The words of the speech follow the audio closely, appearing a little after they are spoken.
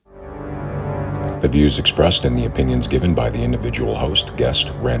The views expressed and the opinions given by the individual host, guest,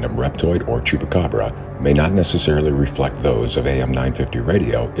 random reptoid, or chupacabra may not necessarily reflect those of AM 950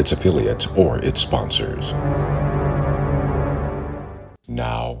 Radio, its affiliates, or its sponsors.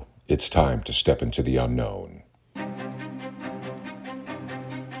 Now, it's time to step into the unknown.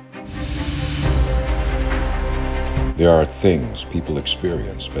 There are things people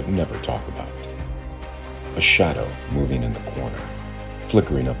experience but never talk about. A shadow moving in the corner,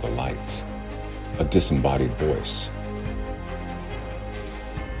 flickering of the lights, a disembodied voice.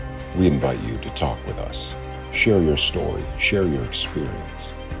 We invite you to talk with us. Share your story, share your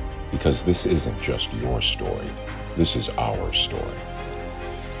experience, because this isn't just your story, this is our story.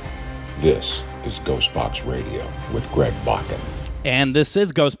 This is GhostBox Radio with Greg Bakken. And this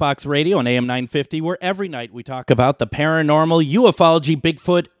is GhostBox Radio on AM 950, where every night we talk about the paranormal, ufology,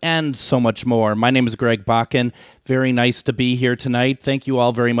 Bigfoot, and so much more. My name is Greg Bakken. Very nice to be here tonight. Thank you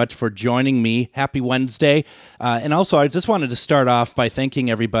all very much for joining me. Happy Wednesday. And also, I just wanted to start off by thanking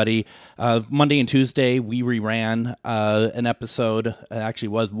everybody. Monday and Tuesday, we reran an episode. It actually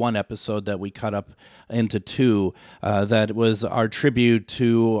was one episode that we cut up into two. That was our tribute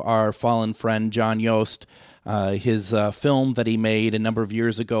to our fallen friend, John Yost. His film that he made a number of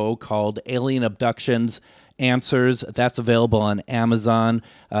years ago called Alien Abductions Answers. That's available on Amazon.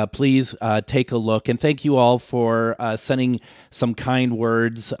 Please take a look. And thank you all for sending some kind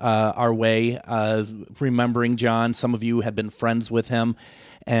words our way, remembering John. Some of you had been friends with him.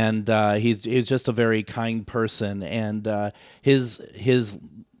 And he's just a very kind person. And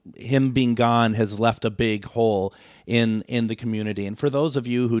him being gone has left a big hole in the community. And for those of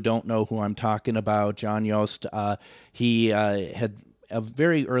you who don't know who I'm talking about, John Yost, he had a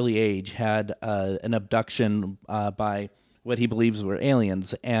very early age had an abduction by what he believes were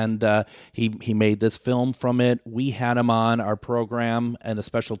aliens, and he made this film from it. We had him on our program, and a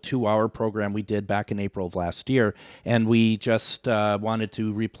special 2-hour program we did back in April of last year, and we just wanted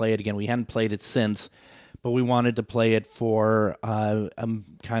to replay it again. We hadn't played it since, but we wanted to play it for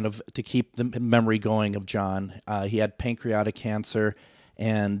kind of to keep the memory going of John. He had pancreatic cancer,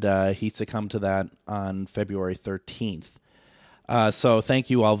 and he succumbed to that on February 13th. So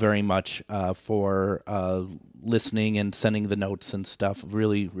thank you all very much for listening and sending the notes and stuff.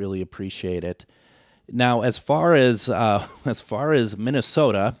 Really, really appreciate it. Now, as far as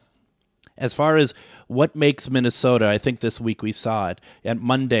Minnesota, as far as what makes Minnesota, I think this week we saw it. At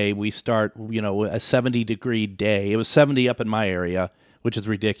Monday, we start, a 70-degree day. It was 70 up in my area, which is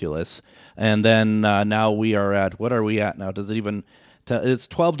ridiculous. And then now we are at, what are we at now? Does it even, it's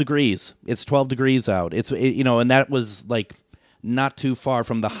 12 degrees. It's 12 degrees out. And that was like not too far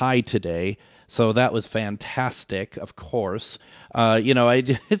from the high today. So that was fantastic, of course.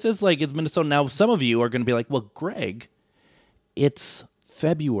 It's just like, it's Minnesota. Now, some of you are going to be like, well, Greg, it's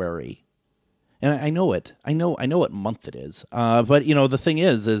February. And I know it. I know what month it is. But the thing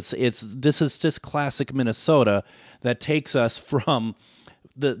is this is just classic Minnesota that takes us from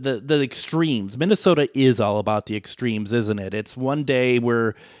the extremes. Minnesota is all about the extremes, isn't it? It's one day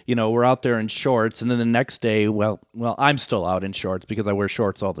we're out there in shorts, and then the next day, well, I'm still out in shorts because I wear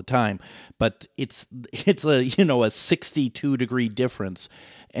shorts all the time. But it's a 62-degree difference.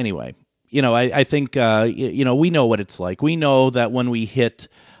 Anyway, I think we know what it's like. We know that when we hit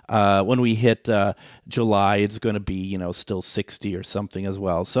July, it's going to be, still 60 or something as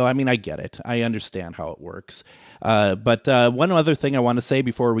well. So, I get it. I understand how it works. But one other thing I want to say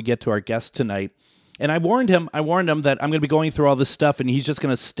before we get to our guest tonight, and I warned him that I'm going to be going through all this stuff, and he's just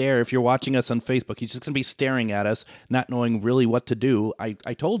going to stare. If you're watching us on Facebook, he's just going to be staring at us, not knowing really what to do. I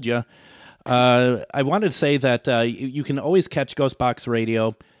told you. I wanted to say that you can always catch GhostBox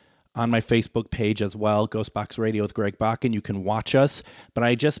Radio on my Facebook page as well, GhostBox Radio with Greg Bakken. You can watch us, but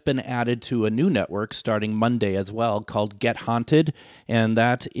I just been added to a new network starting Monday as well called Get Haunted, and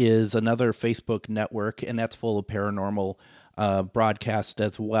that is another Facebook network, and that's full of paranormal broadcasts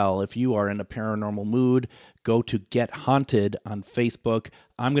as well. If you are in a paranormal mood, go to Get Haunted on Facebook.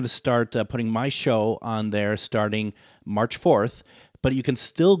 I'm going to start putting my show on there starting March 4th, but you can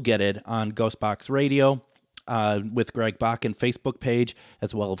still get it on GhostBox Radio with Greg Bakken Facebook page,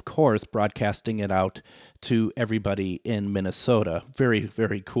 as well, of course, broadcasting it out to everybody in Minnesota. Very,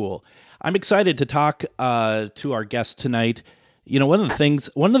 very cool. I'm excited to talk to our guest tonight. One of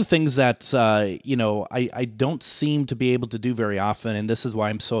the things that I don't seem to be able to do very often, and this is why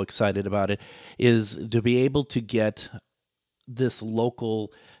I'm so excited about it, is to be able to get this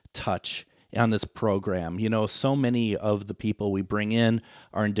local touch on this program. You know, so many of the people we bring in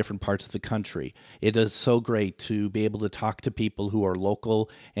are in different parts of the country. It is so great to be able to talk to people who are local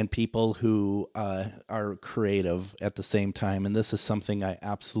and people who are creative at the same time. And this is something I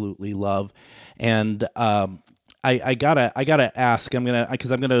absolutely love. And I gotta ask. I'm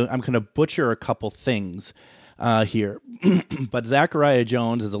gonna butcher a couple things here. But Zachariah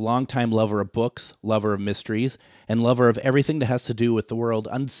Jones is a longtime lover of books, lover of mysteries, and lover of everything that has to do with the world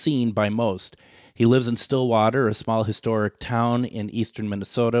unseen by most. He lives in Stillwater, a small historic town in eastern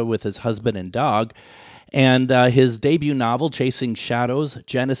Minnesota, with his husband and dog. And his debut novel, Chasing Shadows,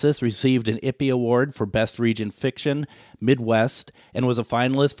 Genesis, received an Ippy Award for Best Region Fiction, Midwest, and was a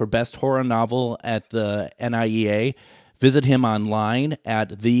finalist for Best Horror Novel at the NIEA. Visit him online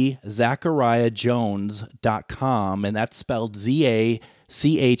at thezachariahjones.com, and that's spelled ZACHARIA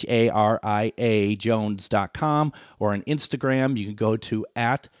Jones.com, or on Instagram, you can go to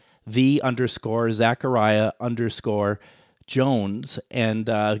at the_Zachariah_Jones and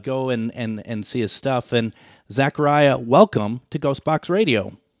go and see his stuff. And Zachariah, welcome to GhostBox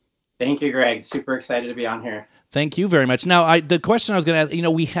Radio. Thank you, Greg. Super excited to be on here. Thank you very much. Now, the question I was going to ask, you know,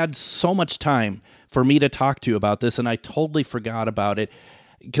 we had so much time for me to talk to you about this, and I totally forgot about it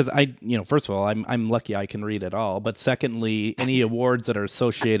because first of all, I'm lucky I can read it all, but secondly, any awards that are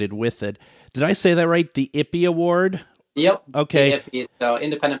associated with it. Did I say that right? The Ippy Award? Yep. Okay. Ippy, so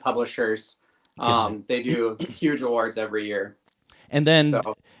independent publishers, they do huge awards every year. And then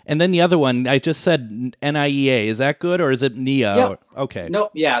the other one, I just said NIEA. Is that good, or is it NIA? Yep. Okay.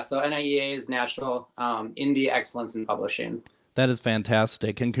 Nope. Yeah. So NIEA is National Indie Excellence in Publishing. That is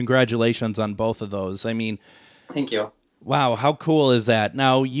fantastic, and congratulations on both of those. I mean, thank you. Wow, how cool is that?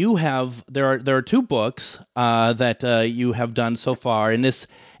 Now you have there are two books that you have done so far, and this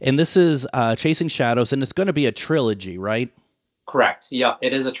is Chasing Shadows, and it's going to be a trilogy, right? Correct. Yeah,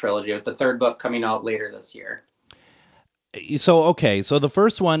 it is a trilogy with the third book coming out later this year. So the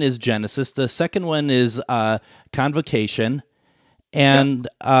first one is Genesis, the second one is Convocation, and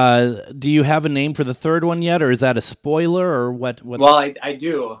do you have a name for the third one yet, or is that a spoiler, or what? Well, I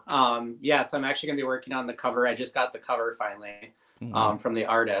do. So I'm actually going to be working on the cover. I just got the cover finally from the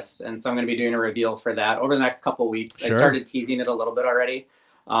artist, and so I'm going to be doing a reveal for that over the next couple of weeks. Sure. I started teasing it a little bit already,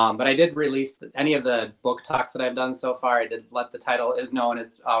 but I did release any of the book talks that I've done so far. I did let the title is known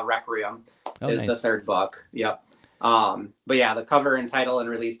as Requiem is the third book. Yep. But yeah, the cover and title and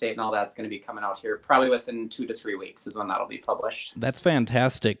release date and all that's going to be coming out here probably within 2 to 3 weeks is when that'll be published. That's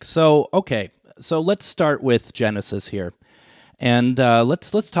fantastic. So, okay. So let's start with Genesis here. And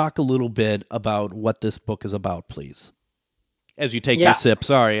let's talk a little bit about what this book is about, please. As you take your sip.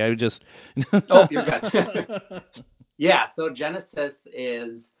 Sorry, I just... Oh, you're good. Yeah, so Genesis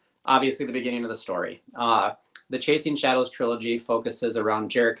is obviously the beginning of the story. The Chasing Shadows trilogy focuses around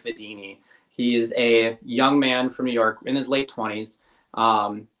Jarek Vidini. He's a young man from New York in his late 20s.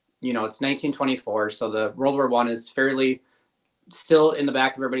 It's 1924, so the World War I is fairly still in the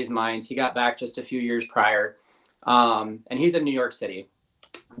back of everybody's minds. He got back just a few years prior, and he's in New York City.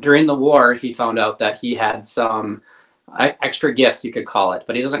 During the war, he found out that he had some extra gifts, you could call it,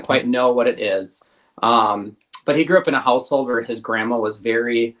 but he doesn't quite know what it is. But he grew up in a household where his grandma was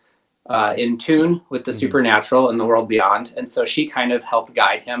very in tune with the supernatural and the world beyond, and so she kind of helped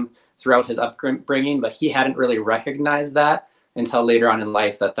guide him throughout his upbringing, but he hadn't really recognized that until later on in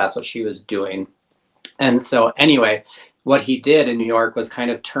life that that's what she was doing. And so anyway, what he did in New York was kind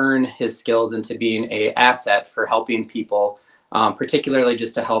of turn his skills into being an asset for helping people, particularly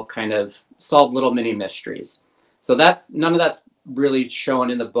just to help kind of solve little mini mysteries. So none of that's really shown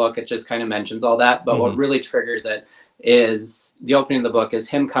in the book. It just kind of mentions all that. But what really triggers it is the opening of the book is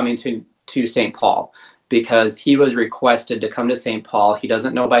him coming to St. Paul, because he was requested to come to St. Paul. He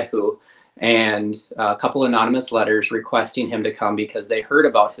doesn't know by who, and a couple anonymous letters requesting him to come because they heard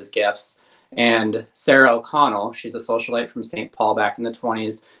about his gifts. And Sarah O'Connell, she's a socialite from St. Paul back in the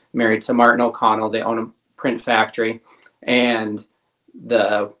 20s, married to Martin O'Connell. They own a print factory, and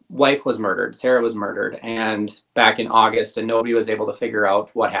the wife was murdered. Sarah was murdered, and back in August, and nobody was able to figure out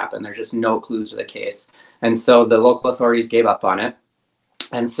what happened. There's just no clues to the case. And so the local authorities gave up on it.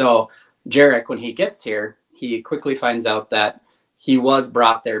 And so Jarek, when he gets here, he quickly finds out that he was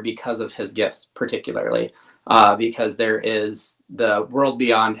brought there because of his gifts, particularly because there is the world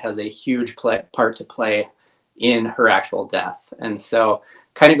beyond has a huge part to play in her actual death. And so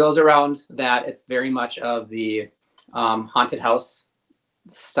kind of goes around that. It's very much of the haunted house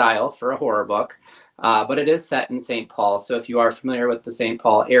style for a horror book, but it is set in St. Paul. So if you are familiar with the St.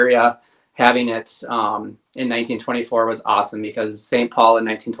 Paul area, having it in 1924 was awesome, because St. Paul in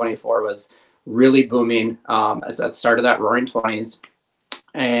 1924 was really booming at the start of that Roaring 20s.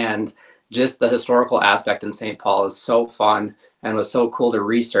 And just the historical aspect in St. Paul is so fun and was so cool to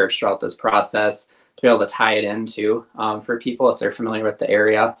research throughout this process to be able to tie it into for people if they're familiar with the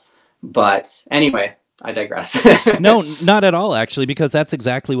area. But anyway, I digress. No, not at all, actually, because that's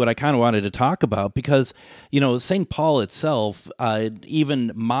exactly what I kind of wanted to talk about. Because, St. Paul itself,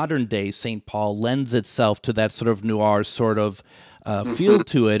 even modern day St. Paul, lends itself to that sort of noir sort of feel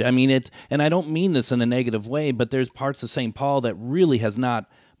to it. I mean, and I don't mean this in a negative way, but there's parts of St. Paul that really has not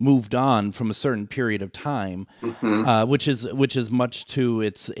moved on from a certain period of time, which is much to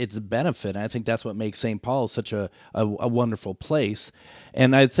its benefit. And I think that's what makes St. Paul such a wonderful place.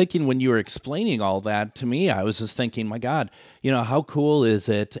 And I was thinking when you were explaining all that to me, I was just thinking, my God, how cool is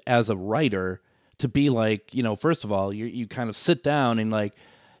it as a writer to be like, first of all, you kind of sit down and like,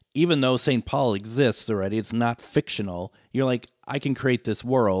 even though St. Paul exists already, it's not fictional. You're like, I can create this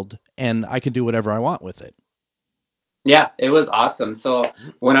world and I can do whatever I want with it. Yeah, it was awesome. So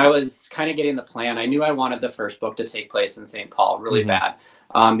when I was kind of getting the plan, I knew I wanted the first book to take place in St. Paul really bad.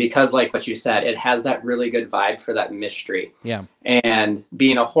 Because like what you said, it has that really good vibe for that mystery. Yeah. And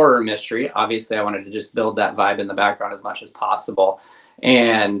being a horror mystery, obviously I wanted to just build that vibe in the background as much as possible.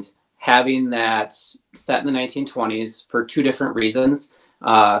 And having that set in the 1920s for two different reasons.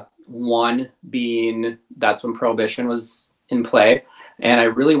 One being that's when Prohibition was in play. And I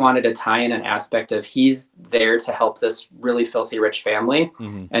really wanted to tie in an aspect of he's there to help this really filthy rich family,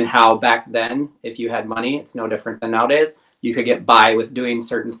 and how back then, if you had money, it's no different than nowadays. You could get by with doing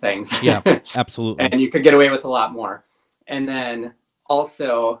certain things. Yeah, absolutely. And you could get away with a lot more. And then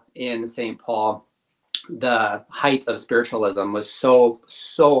also in St. Paul, the height of spiritualism was so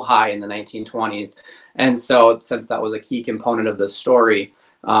high in the 1920s. And so since that was a key component of the story,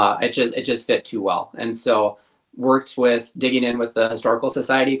 it just fit too well. And so worked with digging in with the Historical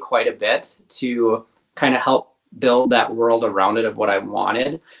Society quite a bit to kind of help build that world around it of what I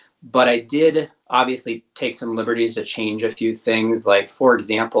wanted. But I did obviously take some liberties to change a few things. Like, for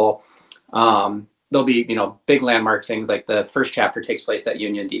example, there'll be, big landmark things like the first chapter takes place at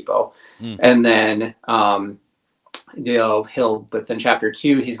Union Depot. And then he'll within chapter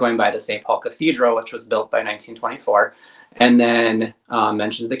 2, he's going by the St. Paul Cathedral, which was built by 1924. And then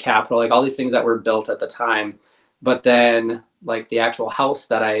mentions the Capitol, like all these things that were built at the time. But then, like, the actual house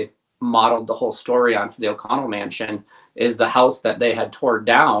that I modeled the whole story on for the O'Connell Mansion is the house that they had tore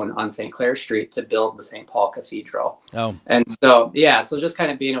down on St. Clair Street to build the St. Paul Cathedral. Oh. And so, so just kind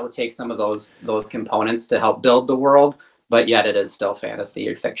of being able to take some of those components to help build the world, but yet it is still fantasy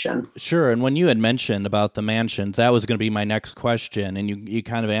or fiction. Sure. And when you had mentioned about the mansions, that was going to be my next question. And you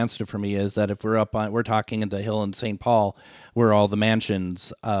kind of answered it for me, is that if we're talking in the hill in St. Paul, where all the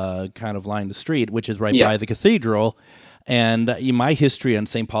mansions kind of line the street, which is right by the cathedral. And my history on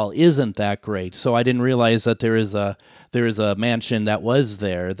St. Paul isn't that great, so I didn't realize that there is a mansion that was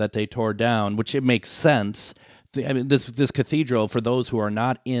there that they tore down, which it makes sense. I mean, this cathedral, for those who are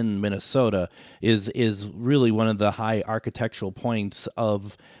not in Minnesota, is really one of the high architectural points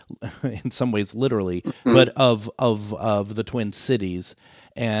of, in some ways, literally, but of the Twin Cities.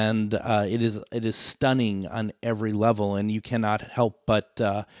 And it is stunning on every level, and you cannot help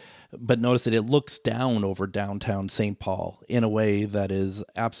but notice that it looks down over downtown St. Paul in a way that is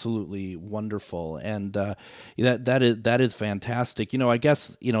absolutely wonderful, and that is fantastic. I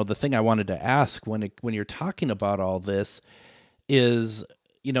guess the thing I wanted to ask when you're talking about all this is,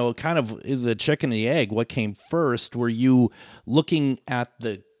 kind of the chicken and the egg. What came first? Were you looking at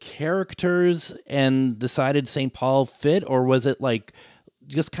the characters and decided St. Paul fit, or was it like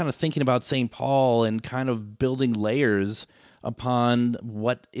just kind of thinking about St. Paul and kind of building layers upon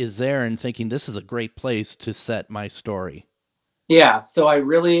what is there and thinking this is a great place to set my story? Yeah, so I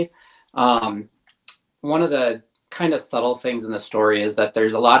really, one of the kind of subtle things in the story is that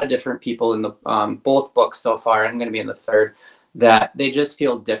there's a lot of different people in the both books so far. I'm going to be in the third, that they just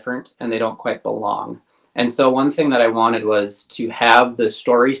feel different and they don't quite belong. And so one thing that I wanted was to have the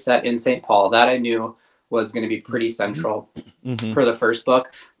story set in St. Paul. That I knew was going to be pretty central for the first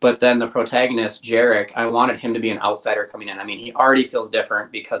book. But then the protagonist, Jarek, I wanted him to be an outsider coming in. I mean, he already feels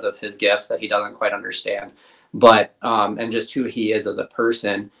different because of his gifts that he doesn't quite understand, but and just who he is as a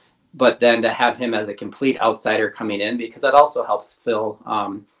person. But then to have him as a complete outsider coming in, because that also helps fill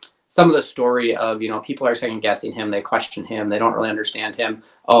some of the story of, people are second guessing him, they question him, they don't really understand him.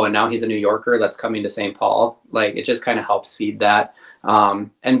 Oh, and now he's a New Yorker that's coming to St. Paul. Like, it just kind of helps feed that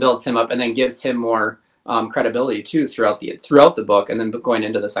and builds him up, and then gives him more credibility too throughout the book, and then going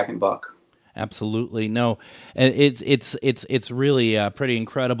into the second book. Absolutely. No, it's really pretty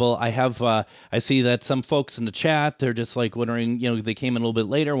incredible. I see that some folks in the chat, they're just like wondering, they came in a little bit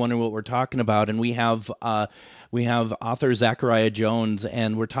later, wondering what we're talking about. And we have We have author Zachariah Jones,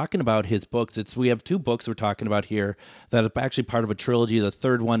 and we're talking about his books. We have two books we're talking about here that are actually part of a trilogy. The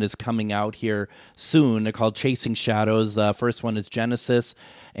third one is coming out here soon. They're called Chasing Shadows. The first one is Genesis,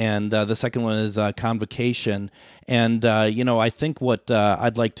 and the second one is Convocation. And I think what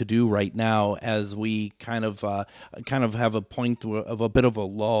I'd like to do right now, as we kind of have a point of a bit of a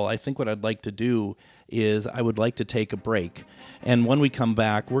lull, I think what I'd like to do is I would like to take a break. And when we come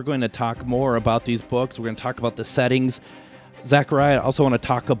back, we're going to talk more about these books. We're going to talk about the settings. Zachariah, I also want to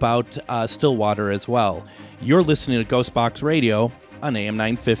talk about Stillwater as well. You're listening to GhostBox Radio on AM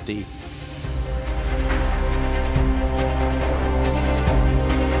 950.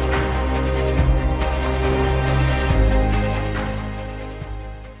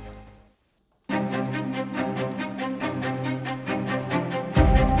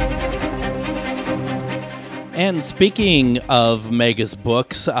 And speaking of Mega's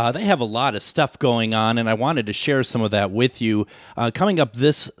books, they have a lot of stuff going on, and I wanted to share some of that with you. Coming up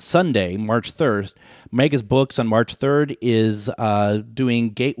this Sunday, March 3rd, Mega's Books on March 3rd is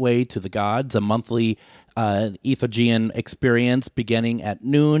doing Gateway to the Gods, a monthly Ethiopian experience beginning at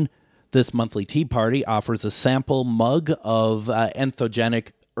noon. This monthly tea party offers a sample mug of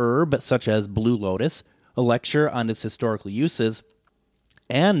entheogenic herb such as blue lotus, a lecture on its historical uses,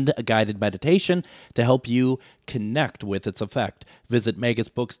 and a guided meditation to help you connect with its effect. Visit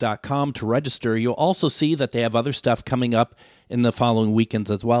megasbooks.com to register. You'll also see that they have other stuff coming up in the following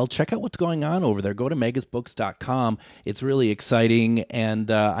weekends as well. Check out what's going on over there. Go to megasbooks.com. It's really exciting, and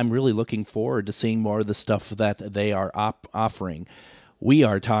I'm really looking forward to seeing more of the stuff that they are offering. We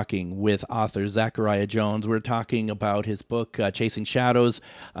are talking with author Zachariah Jones. We're talking about his book, Chasing Shadows,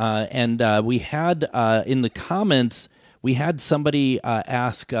 and we had in the comments, we had somebody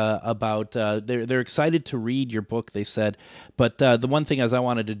ask about, they're excited to read your book, they said, but the one thing as I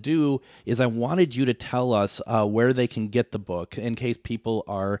wanted to do is I wanted you to tell us where they can get the book in case people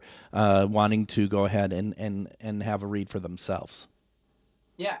are wanting to go ahead and have a read for themselves.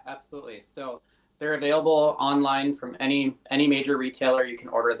 Yeah, absolutely. So they're available online from any major retailer. You can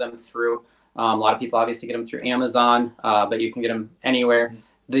order them through. A lot of people obviously get them through Amazon, but you can get them anywhere.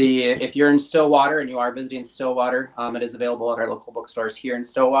 If you're in Stillwater and you are visiting Stillwater, it is available at our local bookstores here in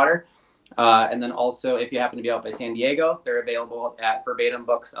Stillwater. And then also, if you happen to be out by San Diego, they're available at Verbatim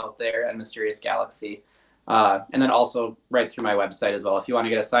Books out there and Mysterious Galaxy. And then also right through my website as well. If you want to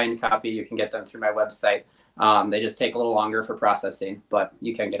get a signed copy, you can get them through my website. They just take a little longer for processing, but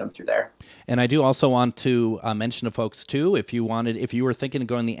you can get them through there. And I do also want to mention to folks too, if you were thinking of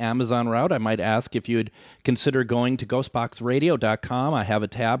going the Amazon route, I might ask if you'd consider going to ghostboxradio.com. I have a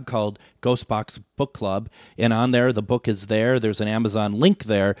tab called GhostBox Book Club, and on there the book is there. There's an Amazon link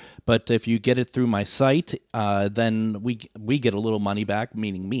there, but if you get it through my site, then we get a little money back,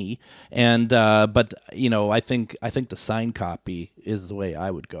 meaning me. And but I think the signed copy is the way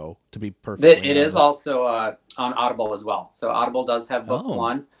I would go, to be perfectly honest. It is also on Audible as well. So Audible does have book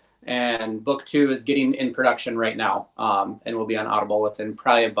 1, and book 2 is getting in production right now, and will be on Audible within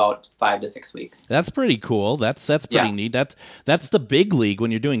probably about 5 to 6 weeks. That's pretty cool. That's pretty neat. That's the big league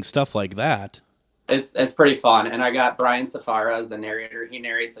when you're doing stuff like that. It's pretty fun. And I got Brian Safara as the narrator. He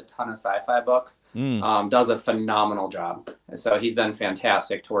narrates a ton of sci-fi books, does a phenomenal job. So he's been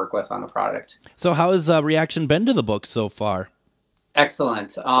fantastic to work with on the product. So how has reaction been to the book so far?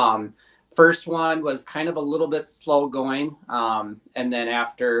 Excellent. First one was kind of a little bit slow going. And then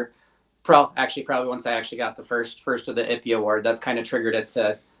after, probably once I actually got the first of the IPPY award, that kind of triggered it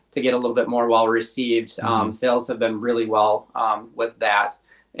to get a little bit more well received. Sales have been really well with that.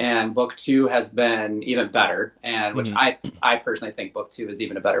 And book 2 has been even better, and which I personally think book 2 is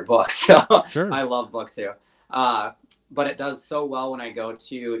even a better book. So sure. I love book 2. But it does so well when I go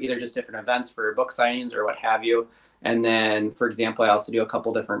to either just different events for book signings or what have you. And then, for example, I also do a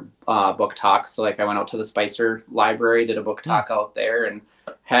couple different book talks. So like I went out to the Spicer Library, did a book talk out there, and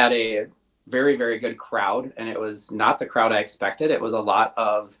had a very, very good crowd. And it was not the crowd I expected. It was a lot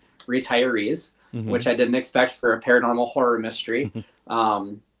of retirees, which I didn't expect for a paranormal horror mystery.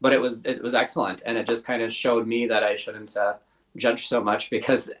 But it was excellent. And it just kind of showed me that I shouldn't judge so much,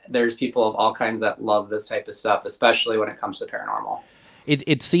 because there's people of all kinds that love this type of stuff, especially when it comes to paranormal.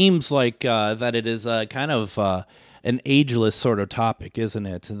 It seems like that it is kind of an ageless sort of topic, isn't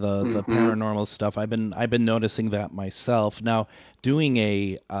it? The paranormal stuff. I've been noticing that myself. Now, doing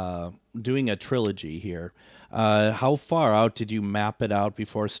a trilogy here, how far out did you map it out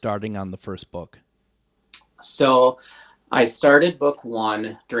before starting on the first book? So I started book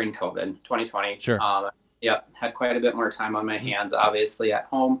 1 during COVID, 2020. Sure. Had quite a bit more time on my hands, obviously at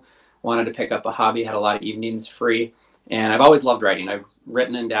home. Wanted to pick up a hobby, had a lot of evenings free. And I've always loved writing. I've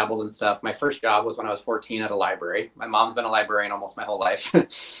written and dabbled and stuff. My first job was when I was 14 at a library. My mom's been a librarian almost my whole life.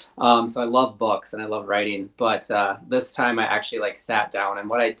 So I love books and I love writing. But this time I actually like sat down, and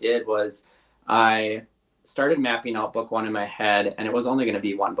what I did was I started mapping out book one in my head, and it was only going to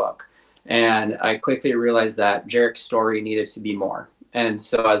be one book. And I quickly realized that Jarek's story needed to be more. And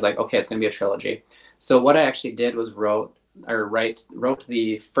so I was like, okay, it's going to be a trilogy. So what I actually did was wrote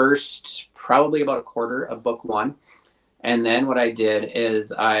the first probably about a quarter of book one. And then what I did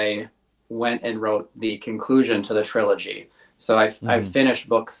is I went and wrote the conclusion to the trilogy. So I finished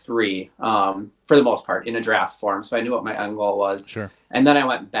book three for the most part in a draft form. So I knew what my end goal was. Sure. And then I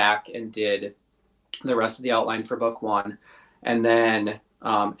went back and did the rest of the outline for book one. And then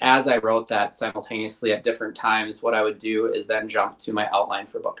as I wrote that simultaneously at different times, what I would do is then jump to my outline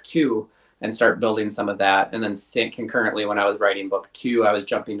for book two and start building some of that. And then concurrently, when I was writing book two, I was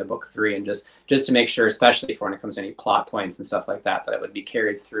jumping to book three, and just to make sure, especially for when it comes to any plot points and stuff like that, that it would be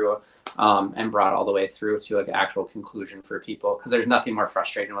carried through and brought all the way through to an actual conclusion for people. Because there's nothing more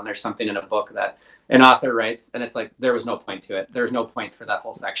frustrating when there's something in a book that an author writes and it's like, there was no point to it. There was no point for that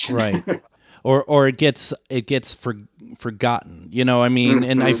whole section. Right. Or it gets forgotten, you know. I mean,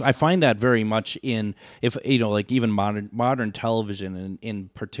 and I find that very much in, if you know, like even modern television in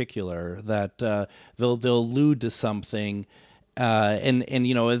particular, that they'll allude to something, and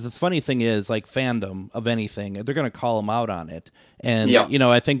you know, the funny thing is, like fandom of anything, they're going to call them out on it, and you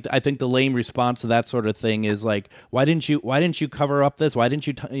know, I think the lame response to that sort of thing is like, why didn't you cover up this? Why didn't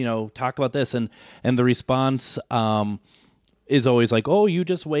you talk about this? And the response is always like, oh, you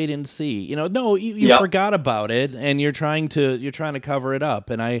just wait and see. You know, no, you forgot about it, and you're trying to cover it up.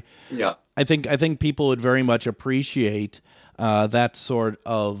 And I think people would very much appreciate that sort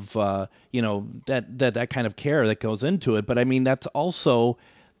of that kind of care that goes into it. But I mean, that's also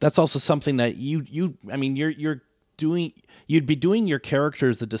something that you'd be doing your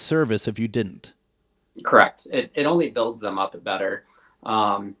characters a disservice if you didn't. Correct. It only builds them up better.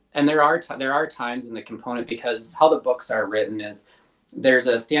 And there are times in the component, because how the books are written is there's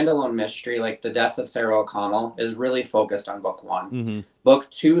a standalone mystery, like the death of Sarah O'Connell is really focused on book one. Mm-hmm.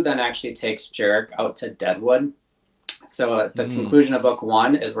 Book two then actually takes Jarek out to Deadwood. So at the conclusion of book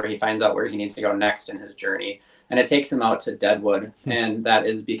one is where he finds out where he needs to go next in his journey. And it takes him out to Deadwood. And that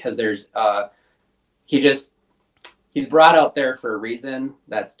is because there's he's brought out there for a reason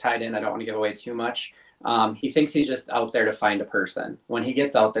that's tied in. I don't want to give away too much. He thinks he's just out there to find a person. When he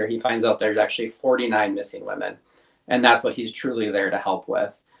gets out there, he finds out there's actually 49 missing women. And that's what he's truly there to help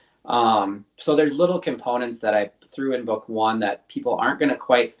with. So there's little components that I threw in book one that people aren't going to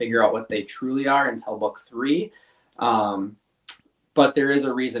quite figure out what they truly are until book three. But there is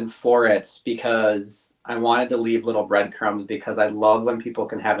a reason for it, because I wanted to leave little breadcrumbs, because I love when people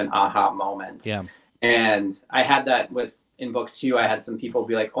can have an aha moment. Yeah. And I had that in book two. I had some people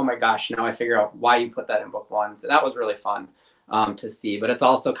be like, oh my gosh, now I figure out why you put that in book one. So that was really fun to see. But it's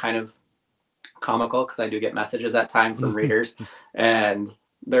also kind of comical, because I do get messages at time from readers, and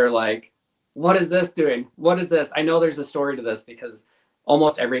they're like, what is this doing? What is this? I know there's a story to this, because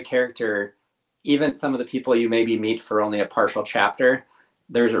almost every character, even some of the people you maybe meet for only a partial chapter,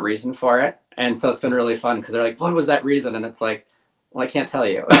 there's a reason for it. And so it's been really fun, because they're like, what was that reason? And it's like, well, I can't tell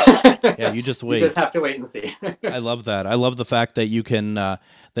you. Yeah, you just wait. You just have to wait and see. I love that. I love the fact that you can that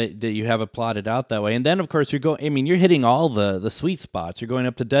you have it plotted out that way. And then, of course, you're hitting all the sweet spots. You're going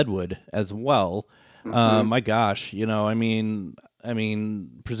up to Deadwood as well. Mm-hmm. My gosh, I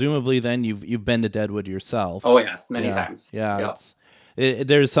mean, presumably then you've been to Deadwood yourself. Oh yes, many times. Yeah, yep.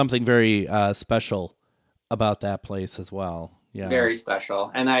 There's something very special about that place as well. Yeah, very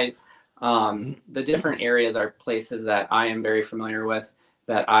special. And the different areas are places that I am very familiar with,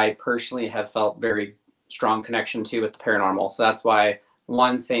 that I personally have felt very strong connection to with the paranormal. So that's why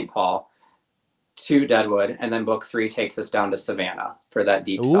 1, St. Paul, 2, Deadwood, and then book 3 takes us down to Savannah for that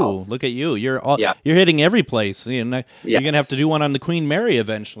deep south. Look at you. You're hitting every place. You're going to have to do one on the Queen Mary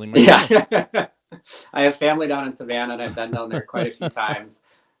eventually. Yeah. I have family down in Savannah, and I've been down there quite a few times.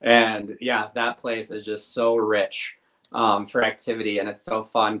 And yeah, that place is just so rich for activity, and it's so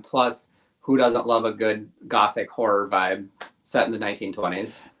fun. Plus, who doesn't love a good gothic horror vibe set in the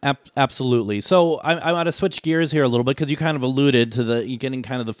 1920s? Absolutely. So I want to switch gears here a little bit, because you kind of alluded to you getting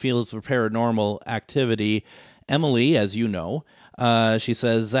kind of the feels for paranormal activity. Emily, as you know, she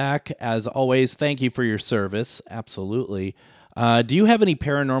says, Zach, as always, thank you for your service. Absolutely. Do you have any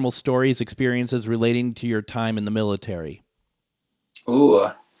paranormal stories, experiences relating to your time in the military? Ooh,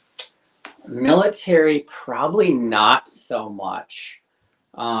 military, probably not so much.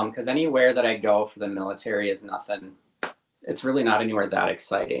 Because anywhere that I go for the military is nothing. It's really not anywhere that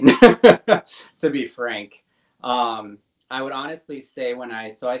exciting, to be frank. I would honestly say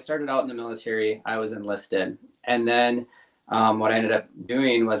so I started out in the military, I was enlisted. And then what I ended up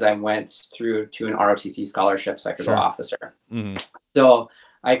doing was I went through to an ROTC scholarship so I could go officer. Mm-hmm. So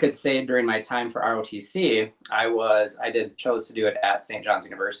I could say during my time for ROTC, chose to do it at St. John's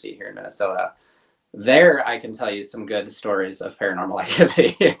University here in Minnesota. There, I can tell you some good stories of paranormal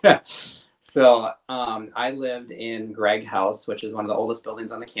activity. So I lived in Gregg House, which is one of the oldest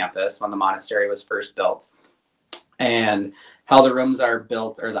buildings on the campus when the monastery was first built. And how the rooms are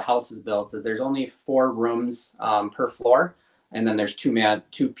built, or the house is built, is there's only 4 rooms per floor. And then there's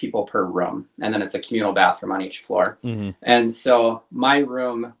 2 people per room. And then it's a communal bathroom on each floor. Mm-hmm. And so my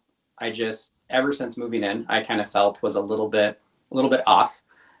room, ever since moving in, I kind of felt was a little bit off.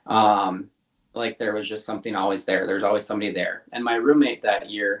 Like there was just something always there. There's always somebody there. And my roommate that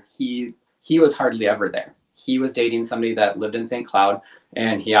year, he was hardly ever there. He was dating somebody that lived in St. Cloud,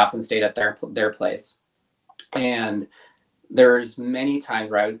 and he often stayed at their place. And there's many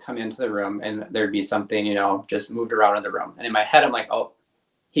times where I would come into the room and there'd be something, just moved around in the room. And in my head, I'm like, oh,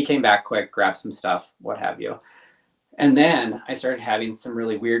 he came back quick, grabbed some stuff, what have you. And then I started having some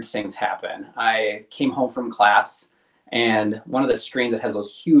really weird things happen. I came home from class, and one of the screens that has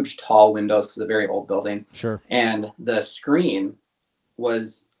those huge, tall windows, because it's a very old building. Sure. And the screen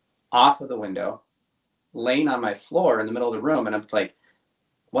was off of the window, laying on my floor in the middle of the room. And I'm like,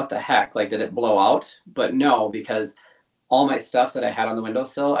 what the heck? Like, did it blow out? But no, because all my stuff that I had on the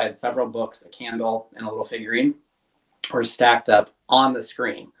windowsill, I had several books, a candle, and a little figurine, were stacked up on the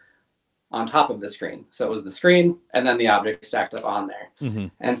screen, on top of the screen. So it was the screen and then the object stacked up on there. Mm-hmm.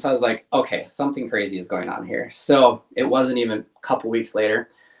 And so I was like, okay, something crazy is going on here. So it wasn't even a couple weeks later.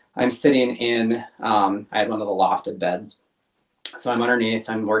 I'm sitting in, I had one of the lofted beds. So I'm underneath,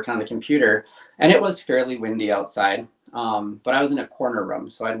 I'm working on the computer, and it was fairly windy outside. But I was in a corner room.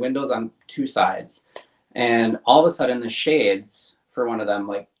 So I had windows on 2 sides. And all of a sudden the shades for one of them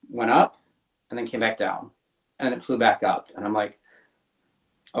like went up and then came back down, and then it flew back up. And I'm like,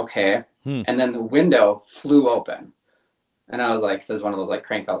 okay. And then the window flew open, and I was like, so it's one of those like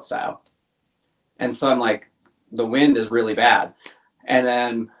crank out style. And so I'm like, the wind is really bad. And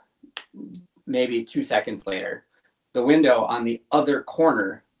then maybe 2 seconds later, the window on the other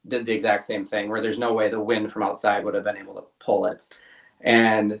corner did the exact same thing, where there's no way the wind from outside would have been able to pull it.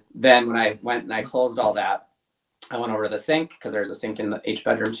 And then when I went and I closed all that, I went over to the sink, because there's a sink in the H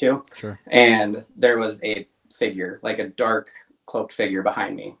bedroom too. Sure. And there was a figure, like a dark cloaked figure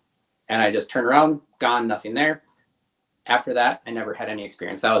behind me. And I just turned around, gone, nothing there. After that, I never had any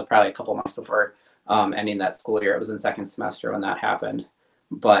experience. That was probably a couple months before ending that school year. It was in second semester when that happened.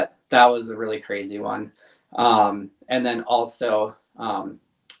 But that was a really crazy one. And then also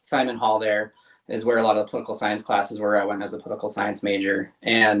Simon Hall there is where a lot of the political science classes were. I went as a political science major.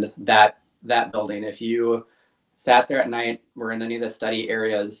 And that building, if you sat there at night, were in any of the study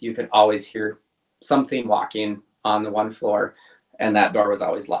areas, you could always hear something walking on the one floor, and that door was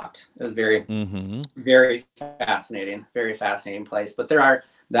always locked. It was very, very fascinating place. But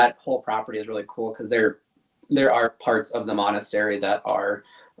that whole property is really cool, because there are parts of the monastery that are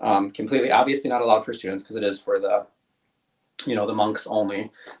completely, obviously not allowed for students, because it is for the monks only,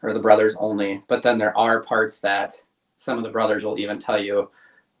 or the brothers only. But then there are parts that some of the brothers will even tell you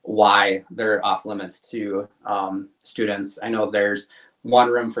why they're off limits to students. I know there's one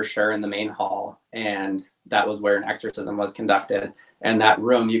room for sure in the main hall, and that was where an exorcism was conducted. And that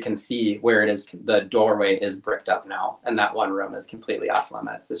room, you can see where it is, the doorway is bricked up now, and that one room is completely off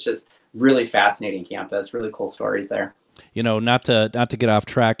limits. It's just really fascinating campus, really cool stories there. Not to get off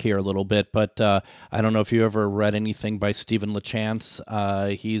track here a little bit, but I don't know if you ever read anything by Stephen LeChance.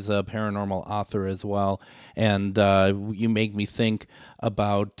 He's a paranormal author as well, and you make me think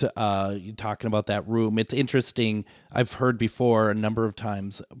about you talking about that room. It's interesting. I've heard before a number of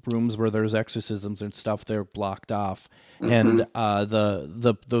times rooms where there's exorcisms and stuff, they're blocked off, and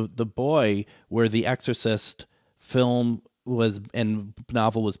the boy where The Exorcist film was and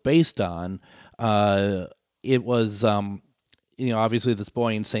novel was based on. It was, obviously this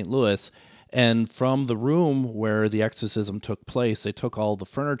boy in St. Louis, and from the room where the exorcism took place, they took all the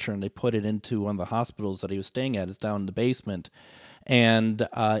furniture and they put it into one of the hospitals that he was staying at. It's down in the basement, and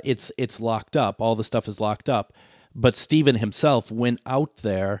it's locked up. All the stuff is locked up. But Stephen himself went out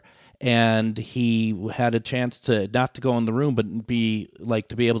there, and he had a chance to not to go in the room, but to be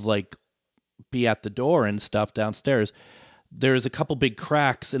able to be at the door and stuff downstairs. There's a couple big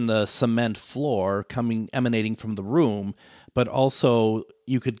cracks in the cement floor emanating from the room, but also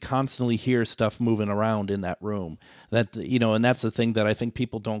you could constantly hear stuff moving around in that room. That, and that's the thing that I think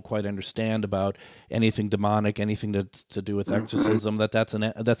people don't quite understand about anything demonic, anything to do with exorcism. That's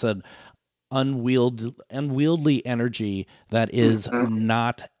an unwieldy energy that is Mhm.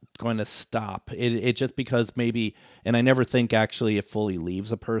 not going to stop. It just because maybe, and I never think actually it fully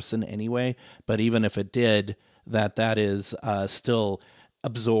leaves a person anyway, but even if it did, that is still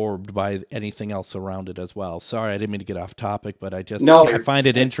absorbed by anything else around it as well. Sorry, I didn't mean to get off topic, but No, I find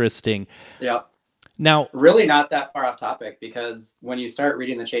it it's interesting. yeah. Now, Really not that far off topic, because when you start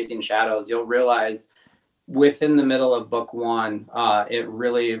reading the Chasing Shadows, you'll realize within the middle of book one, it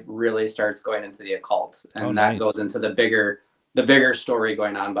really starts going into the occult, oh, and that nice. goes into the bigger story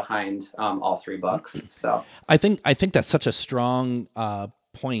going on behind all three books. So I think that's such a strong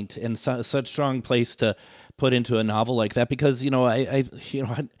point and such strong place to put into a novel like that, because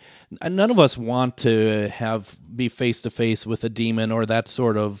none of us want to be face to face with a demon or that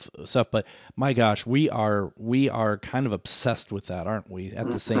sort of stuff, but my gosh, we are kind of obsessed with that, aren't we? At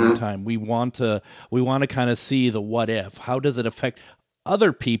the same mhm. time, we want to kind of see the what if. How does it affect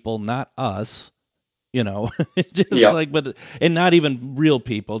other people, not us? Just Yep. like, but and not even real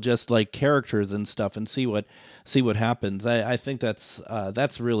people, just like characters and stuff, and see what happens. I think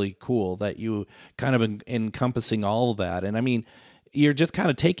that's really cool that you kind of encompassing all of that. And I mean, you're just kind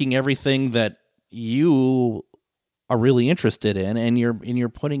of taking everything that you are really interested in, and you're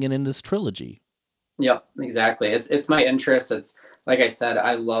putting it in this trilogy. Yep, exactly. It's my interest. It's like I said,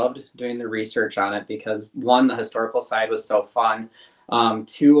 I loved doing the research on it because one, the historical side was so fun.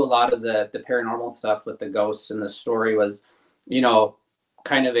 Two, a lot of the paranormal stuff with the ghosts and the story was, you know,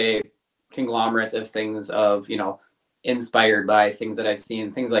 kind of a conglomerate of things of, inspired by things that I've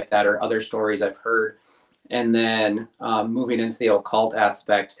seen, things like that, or other stories I've heard. And then moving into the occult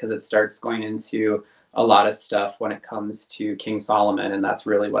aspect, because it starts going into a lot of stuff when it comes to King Solomon, and that's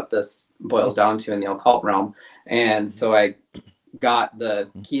really what this boils down to in the occult realm. And so I got the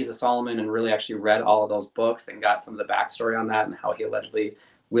Keys of Solomon and really actually read all of those books and got some of the backstory on that and how he allegedly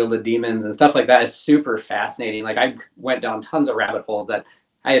wielded demons and stuff like that. Is super fascinating. Like, I went down tons of rabbit holes that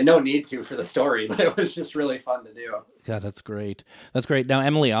I had no need to for the story, but it was just really fun to do. Yeah, that's great. That's great. Now,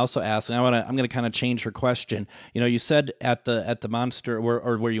 Emily also asked, and I'm going to kind of change her question. You said at the monster,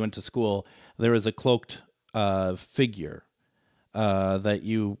 where you went to school, there was a cloaked figure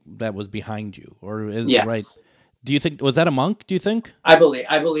that was behind you, or is right? Yes. Do you think was that a monk? Do you think? I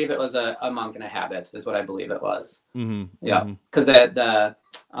believe it was a monk in a habit is what I believe it was. Mm-hmm. Yeah, Mm-hmm. because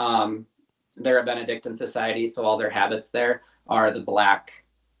they're a Benedictine society, so all their habits there are the black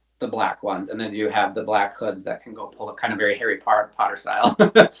ones, and then you have the black hoods that can go pull up, kind of very Harry Potter style.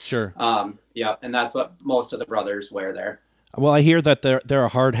 Sure. Yeah, and that's what most of the brothers wear there. Well, I hear that they're a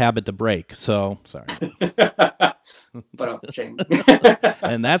hard habit to break. So sorry. But shame.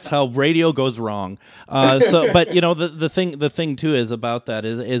 And that's how radio goes wrong. But the thing too is about that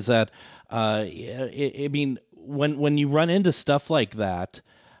is that I mean, when you run into stuff like that,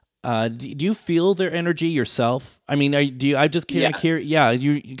 do you feel their energy yourself? I mean, do you? I just kind of Yes. yeah,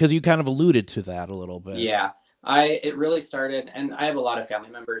 because you kind of alluded to that a little bit. Yeah, it really started, and I have a lot of family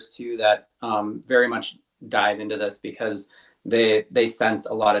members too that very much dive into this because they sense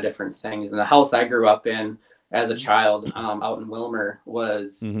a lot of different things. And the house I grew up in as a child, out in Wilmer,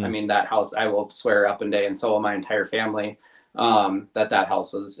 was, I Mm-hmm. mean, that house, I will swear up and day, and so will my entire family, that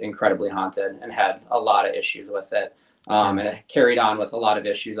house was incredibly haunted and had a lot of issues with it. Sure. And it carried on with a lot of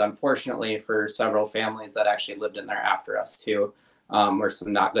issues, unfortunately, for several families that actually lived in there after us too, where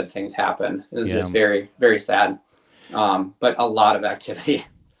some not good things happened. It was just very, very sad. But a lot of activity,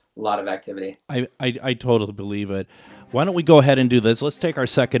 a lot of activity. I totally believe it. Why don't we go ahead and do this? Let's take our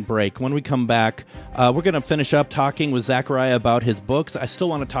second break. When we come back, we're going to finish up talking with Zachariah about his books. I still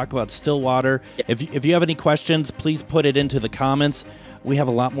want to talk about Stillwater. Yeah. If you have any questions, please put it into the comments. We have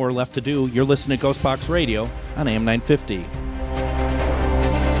a lot more left to do. You're listening to GhostBox Radio on AM 950.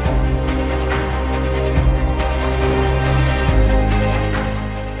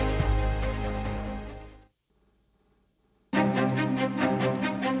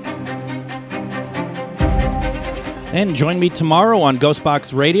 And join me tomorrow on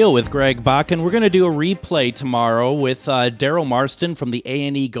GhostBox Radio with Greg Bakken. We're going to do a replay tomorrow with Daryl Marston from the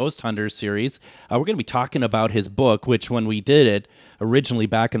A&E Ghost Hunters series. We're going to be talking about his book, which when we did it originally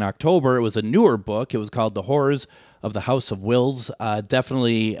back in October, it was a newer book. It was called The Horrors of the House of Wills.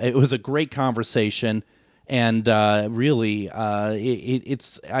 Definitely, it was a great conversation. And really,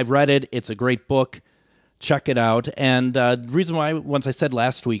 I've read it. It's a great book. Check it out. And the reason why, once I said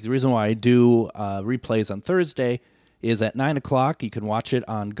last week, the reason why I do replays on Thursday is at 9 o'clock. You can watch it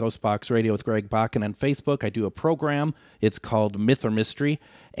on GhostBox Radio with Greg Bakken on Facebook. I do a program. It's called Myth or Mystery,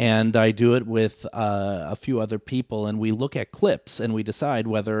 and I do it with a few other people, and we look at clips, and we decide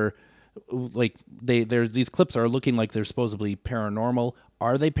whether like there's these clips are looking like they're supposedly paranormal.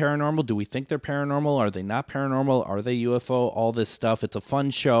 Are they paranormal? Do we think they're paranormal? Are they not paranormal? Are they UFO? All this stuff. It's a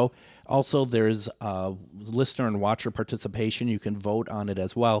fun show. Also, there's listener and watcher participation. You can vote on it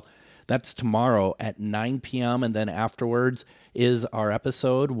as well. That's tomorrow at 9 p.m. And then afterwards is our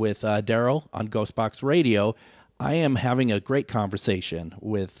episode with Daryl on GhostBox Radio. I am having a great conversation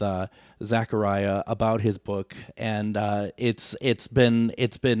with Zachariah about his book, and it's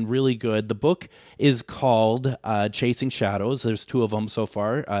been really good. The book is called Chasing Shadows. There's two of them so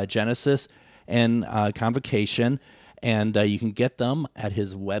far, Genesis and Convocation. And you can get them at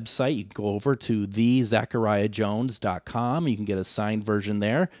his website. You can go over to thezachariahjones.com. You can get a signed version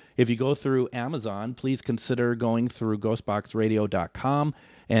there. If you go through Amazon, please consider going through ghostboxradio.com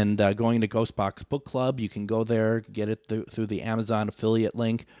and going to Ghostbox Book Club. You can go there, get it through the Amazon affiliate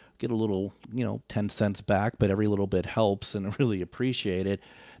link, get a little, 10 cents back, but every little bit helps, and I really appreciate it.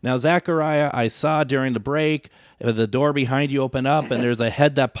 Now, Zachariah, I saw during the break, the door behind you open up, and there's a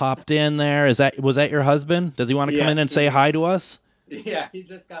head that popped in there. Was that your husband? Does he want to come in and say hi to us? Yeah, he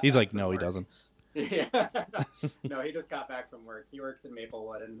just got He's back like, no, from he work. doesn't. Yeah. No, he just got back from work. He works in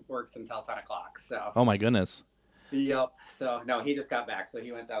Maplewood and works until 10 o'clock. So. Oh, my goodness. Yep. So, no, he just got back. So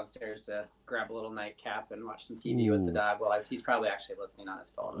he went downstairs to grab a little nightcap and watch some TV with the dog. Well, he's probably actually listening on his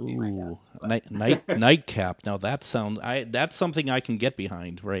phone, would be my guess. Nightcap. Now, that's something I can get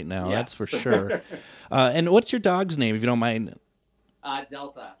behind right now. Yes. That's for sure. And what's your dog's name, if you don't mind?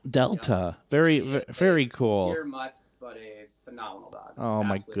 Delta. Delta. Very cool. Ear mutt, but a phenomenal dog. Oh,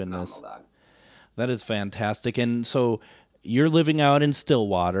 my goodness. Phenomenal dog. That is fantastic. And so you're living out in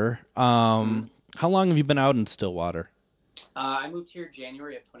Stillwater. How long have you been out in Stillwater? I moved here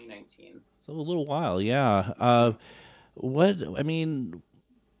January of 2019. So a little while, yeah. With the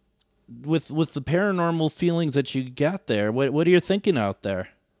paranormal feelings that you got there, what are you thinking out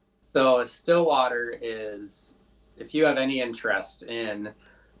there? So Stillwater is, if you have any interest in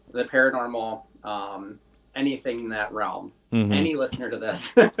the paranormal, anything in that realm, any listener to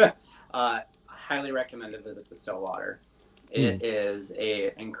this, highly recommend a visit to Stillwater. It is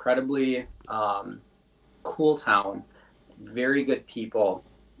a incredibly cool town, very good people,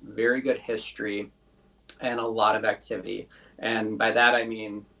 very good history, and a lot of activity. And by that I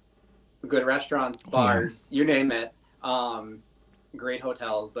mean good restaurants, bars, you name it. Great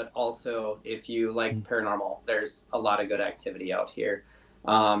hotels, but also if you like paranormal, there's a lot of good activity out here.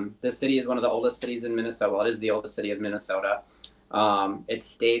 This city is one of the oldest cities in Minnesota. Well, it is the oldest city of Minnesota. It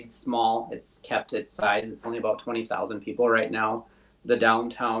stayed small. It's kept its size. It's only about 20,000 people right now. The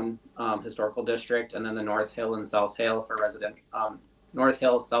downtown historical district, and then the North Hill and South Hill for North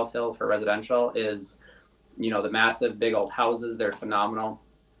Hill, South Hill for residential is, the massive big old houses. They're phenomenal.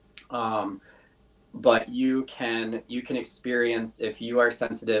 But you can experience, if you are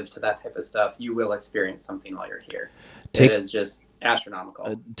sensitive to that type of stuff, you will experience something while you're here. It is just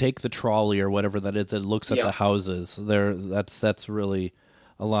astronomical. Take the trolley or whatever that is that looks at the houses. That's really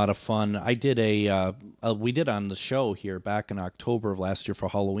a lot of fun. I did we did on the show here back in October of last year for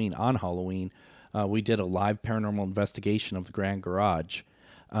Halloween. On Halloween, we did a live paranormal investigation of the Grand Garage.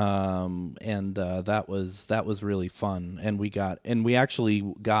 And that was really fun. And we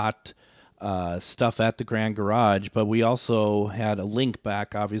actually got stuff at the Grand Garage, but we also had a link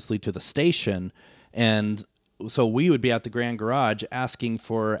back, obviously, to the station. And so we would be at the Grand Garage asking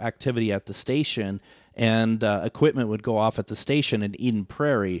for activity at the station, and equipment would go off at the station in Eden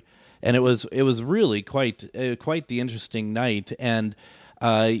Prairie. And it was really quite the interesting night. And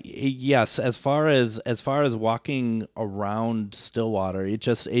yes, as far as walking around Stillwater,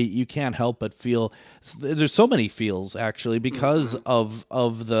 you can't help but feel there's so many feels actually because of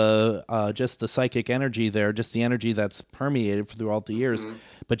the just the psychic energy there, just the energy that's permeated throughout the years,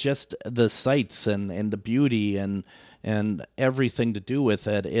 but just the sights and the beauty and everything to do with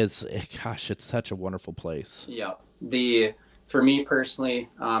it is, gosh, it's such a wonderful place. Yeah, for me personally,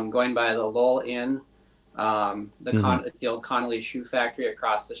 going by the Lowell Inn. It's the old Connolly Shoe Factory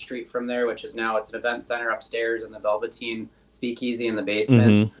across the street from there, which is now it's an event center upstairs, and the Velveteen Speakeasy in the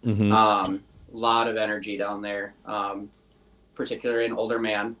basement. Lot of energy down there, particularly an older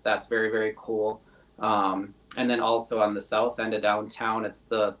man. That's very, very cool. And then also on the south end of downtown, it's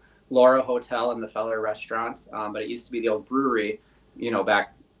the Laura Hotel and the Feller Restaurant. But it used to be the old brewery,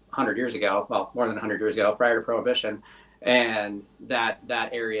 back 100 years ago. Well, more than 100 years ago, prior to Prohibition. And that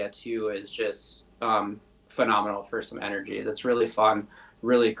area too is just phenomenal for some energies. It's really fun,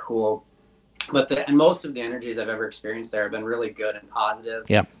 really cool. And most of the energies I've ever experienced there have been really good and positive,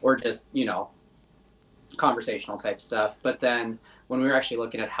 or just, conversational type stuff. But then when we were actually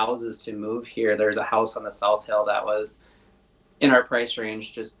looking at houses to move here, there's a house on the South Hill that was in our price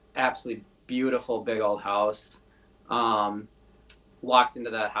range, just absolutely beautiful big old house. Um, Walked into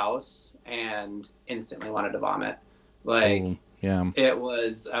that house and instantly wanted to vomit. Like Oh, yeah. I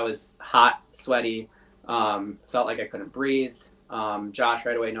was hot, sweaty, felt like I couldn't breathe. Josh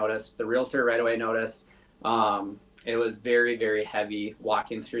right away noticed. The realtor right away noticed. It was very, very heavy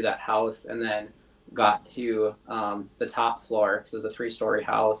walking through that house, and then got to the top floor because it was a 3-story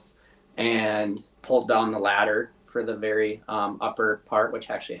house, and pulled down the ladder for the very upper part,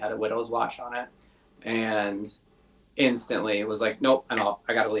 which actually had a widow's wash on it, and instantly was like, nope, I'm out.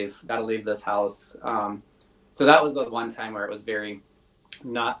 I gotta leave this house. So that was the one time where it was very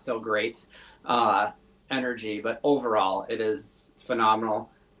not so great uh, energy, but overall it is phenomenal.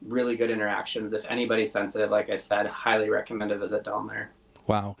 Really good interactions. If anybody's sensitive, like I said, highly recommend a visit down there.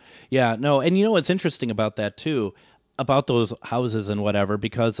 Wow. Yeah, no, and you know what's interesting about that too, about those houses and whatever,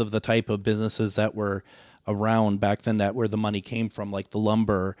 because of the type of businesses that were around back then, that where the money came from, like the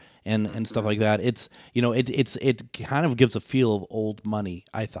lumber and stuff like that. It's, you know, it kind of gives a feel of old money,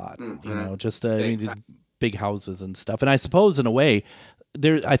 I thought. You Mm-hmm. know, just I Big mean, these time. big houses and stuff. And I suppose in a way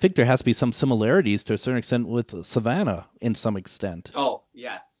I think there has to be some similarities to a certain extent with Savannah in some extent. Oh,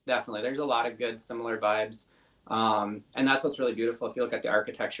 yes, definitely. There's a lot of good similar vibes. And that's what's really beautiful if you look at the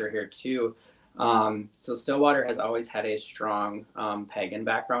architecture here too. So Stillwater has always had a strong pagan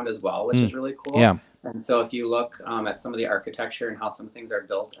background as well, which Mm, is really cool. yeah. And so if you look at some of the architecture and how some things are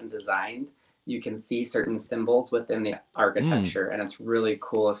built and designed, you can see certain symbols within the Mm. architecture, and it's really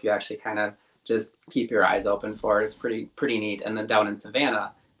cool if you actually kind of just keep your eyes open for it. It's pretty neat. And then down in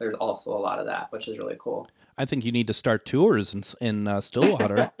Savannah, there's also a lot of that, which is really cool. I think you need to start tours in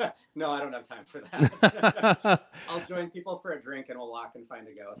Stillwater. No, I don't have time for that. I'll join people for a drink and we'll walk and find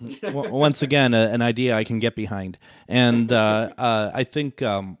a ghost. Once again, an idea I can get behind, and I think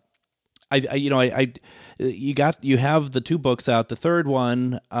you know you have the two books out. The third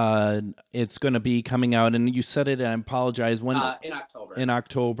one, it's going to be coming out, and you said it. And I apologize. When In October. in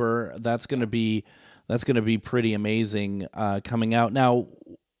October, that's going to be pretty amazing coming out. Now,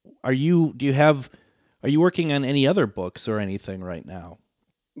 are you working on any other books or anything right now?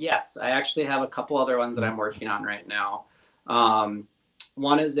 Yes, I actually have a couple other ones that I'm working on right now. Um,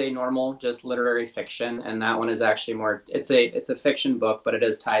 One is a normal, just literary fiction, and that one is actually more. It's a fiction book, but it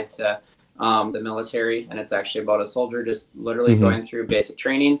is tied to the military, and it's actually about a soldier just literally Mm-hmm. going through basic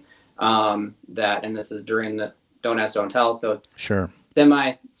training. And this is during the Don't Ask, Don't Tell, so Sure.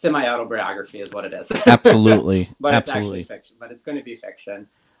 semi autobiography is what it is. Absolutely. But it's actually Absolutely. fiction. But it's going to be fiction,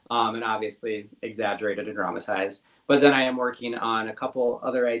 and obviously exaggerated and dramatized. But then I am working on a couple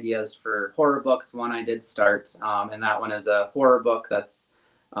other ideas for horror books. One I did start, and that one is a horror book that's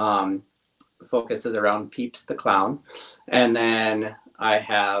um, focuses around Peeps the Clown. And then I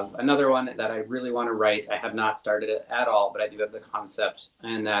have another one that I really want to write. I have not started it at all, but I do have the concept,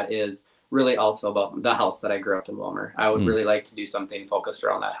 and that is really also about the house that I grew up in, Wilmer. I would Mm. really like to do something focused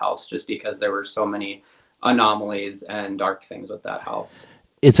around that house, just because there were so many anomalies and dark things with that house.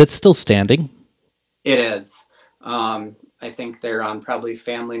 Is it still standing? It is. I think they're on probably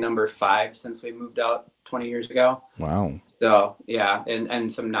family number 5 since we moved out 20 years ago. Wow. So yeah,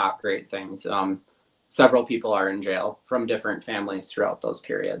 and some not great things. Several people are in jail from different families throughout those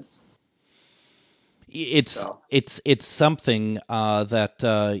periods. It's So it's something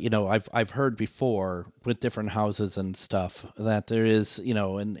that you know I've heard before with different houses and stuff, that there is, you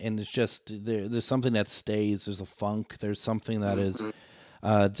know, and it's just there's something that stays. There's a funk. There's something that is hmm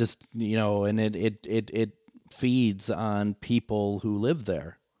just, you know, and it feeds on people who live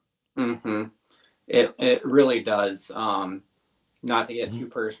there. hmm it really does. Not to get too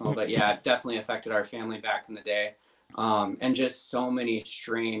personal, but yeah, it definitely affected our family back in the day. And just so many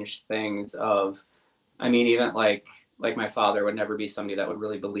strange things of, I mean, even like my father would never be somebody that would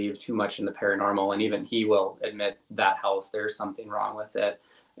really believe too much in the paranormal, and even he will admit that house, there's something wrong with it.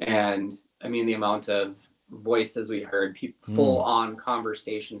 And I mean, the amount of voices we heard, full Mm. on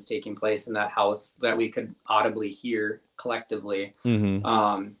conversations taking place in that house that we could audibly hear collectively. Hmm.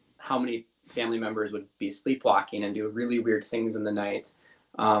 How many family members would be sleepwalking and do really weird things in the night.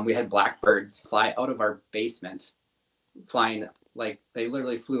 We had blackbirds fly out of our basement, flying like they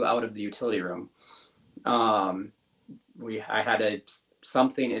literally flew out of the utility room. Um, I had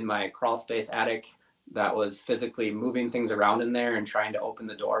something in my crawl space attic that was physically moving things around in there and trying to open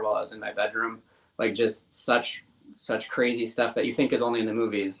the door while I was in my bedroom. Like just such crazy stuff that you think is only in the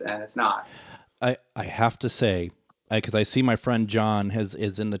movies, and it's not. I have to say, because I see my friend John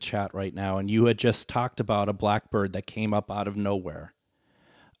is in the chat right now, and you had just talked about a blackbird that came up out of nowhere.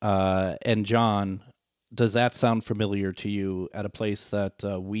 And John, does that sound familiar to you at a place that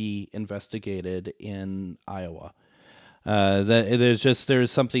we investigated in Iowa?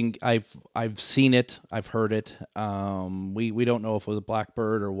 There's something I've seen it, I've heard it. We don't know if it was a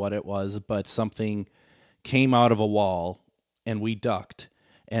blackbird or what it was, but something came out of a wall and we ducked,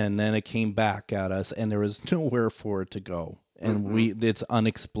 and then it came back at us, and there was nowhere for it to go, and it's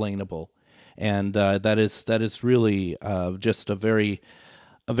unexplainable, and that is really just a very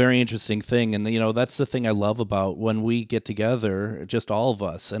interesting thing. And that's the thing I love about when we get together, just all of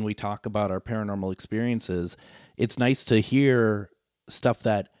us, and we talk about our paranormal experiences. It's nice to hear stuff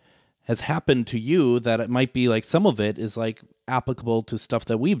that has happened to you, that it might be like some of it is like applicable to stuff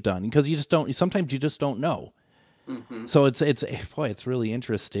that we've done, because sometimes you just don't know. So it's boy, it's really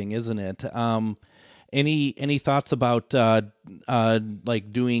interesting, isn't it? Any thoughts about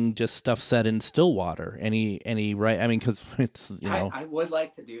like doing just stuff set in Stillwater? Any right? I mean, because it's I would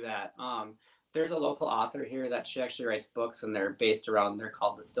like to do that. There's a local author here that she actually writes books, and they're based around. They're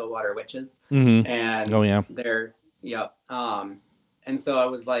called the Stillwater Witches, and oh yeah, they're yep. And so I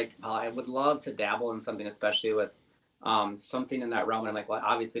was like, I would love to dabble in something, especially with something in that realm. And I'm like, well,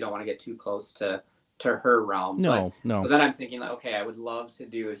 I obviously don't want to get too close to her realm. No. So then I'm thinking, like, okay, I would love to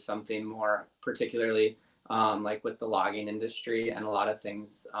do something more particularly like with the logging industry and a lot of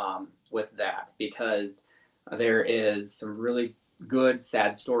things with that, because there is some really good,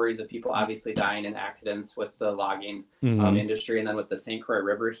 sad stories of people obviously dying in accidents with the logging industry. And then with the St. Croix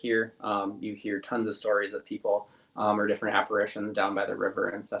River here, you hear tons of stories of people or different apparitions down by the river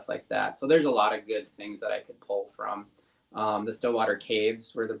and stuff like that. So there's a lot of good things that I could pull from. The Stillwater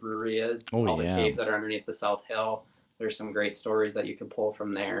Caves, where the brewery is, all the caves that are underneath the South Hill. There's some great stories that you can pull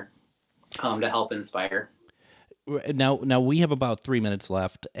from there to help inspire. Now we have about 3 minutes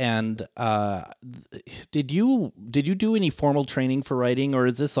left, and did you do any formal training for writing, or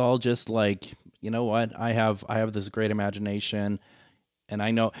is this all just like, you know what, I have this great imagination? And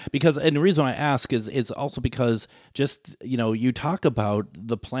I know, and the reason I ask is also because just, you talk about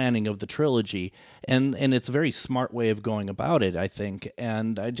the planning of the trilogy, and it's a very smart way of going about it, I think.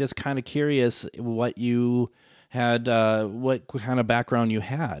 And I'm just kind of curious what you had, what kind of background you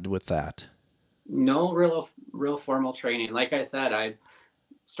had with that. No real formal training. Like I said, I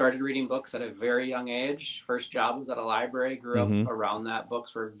started reading books at a very young age. First job was at a library. Grew up around that.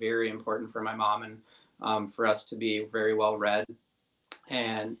 Books were very important for my mom and for us to be very well read.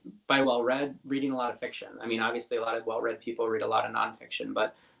 And by well-read, reading a lot of fiction. I mean, obviously a lot of well-read people read a lot of nonfiction,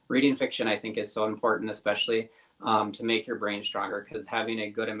 but reading fiction, I think, is so important, especially to make your brain stronger, because having a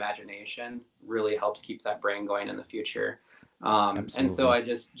good imagination really helps keep that brain going in the future. And so I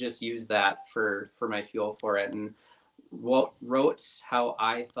just use that for my fuel for it, and wrote how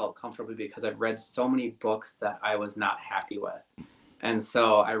I felt comfortable, because I've read so many books that I was not happy with. And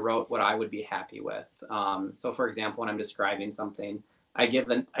so I wrote what I would be happy with. So for example, when I'm describing something, I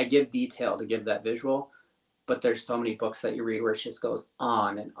give detail to give that visual, but there's so many books that you read where it just goes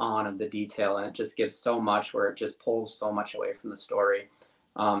on and on of the detail, and it just gives so much, where it just pulls so much away from the story.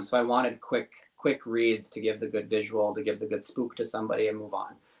 So I wanted quick reads to give the good visual, to give the good spook to somebody and move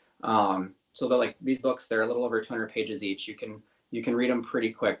on. So like these books, they're a little over 200 pages each. You can read them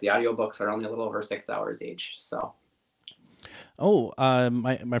pretty quick. The audiobooks are only a little over 6 hours each. So. Oh,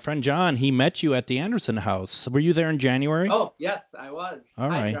 my friend John, he met you at the Anderson House. Were you there in January? Oh, yes, I was. All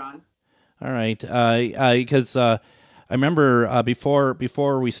right. Hi, John. All right. Because I remember before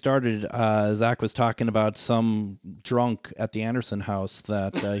we started, Zach was talking about some drunk at the Anderson House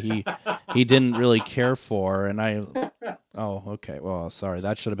that he didn't really care for, and oh, okay. Well, sorry,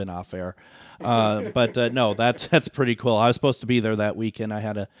 that should have been off air. But no, that's pretty cool. I was supposed to be there that weekend. I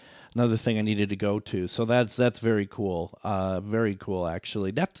had another thing I needed to go to. So that's very cool. Very cool,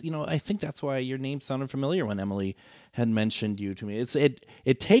 actually. That's, I think that's why your name sounded familiar when Emily had mentioned you to me.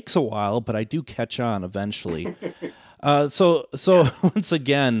 It takes a while, but I do catch on eventually. So once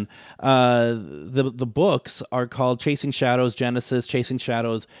again, the books are called Chasing Shadows Genesis, Chasing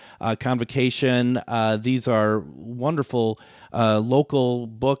Shadows Convocation. These are wonderful local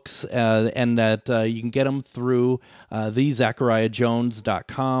books, and that you can get them through the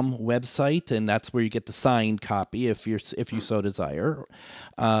ZachariahJones.com website, and that's where you get the signed copy if you so desire.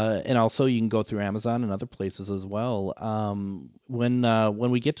 And also you can go through Amazon and other places as well.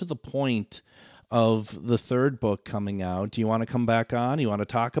 When we get to the point of the third book coming out, do you want to come back on? You want to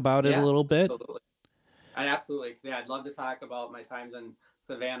talk about it a little bit? Absolutely. I'd love to talk about my times in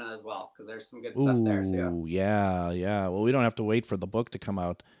Savannah as well, because there's some good stuff there. So yeah. Well, we don't have to wait for the book to come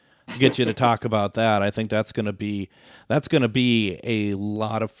out to get you to talk about that. I think that's going to be a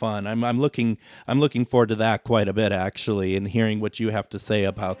lot of fun. I'm looking forward to that quite a bit, actually, and hearing what you have to say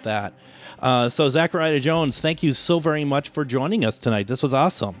about that. So Zachariah Jones, thank you so very much for joining us tonight. This was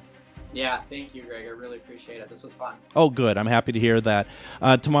awesome. Yeah, thank you, Greg. I really appreciate it. This was fun. Oh, good. I'm happy to hear that.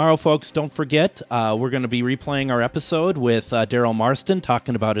 Tomorrow, folks, don't forget, we're going to be replaying our episode with Daryl Marston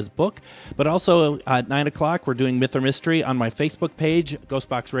talking about his book. But also at 9 o'clock, we're doing Myth or Mystery on my Facebook page,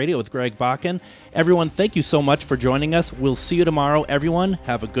 GhostBox Radio with Greg Bakken. Everyone, thank you so much for joining us. We'll see you tomorrow. Everyone,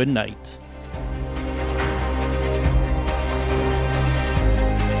 have a good night.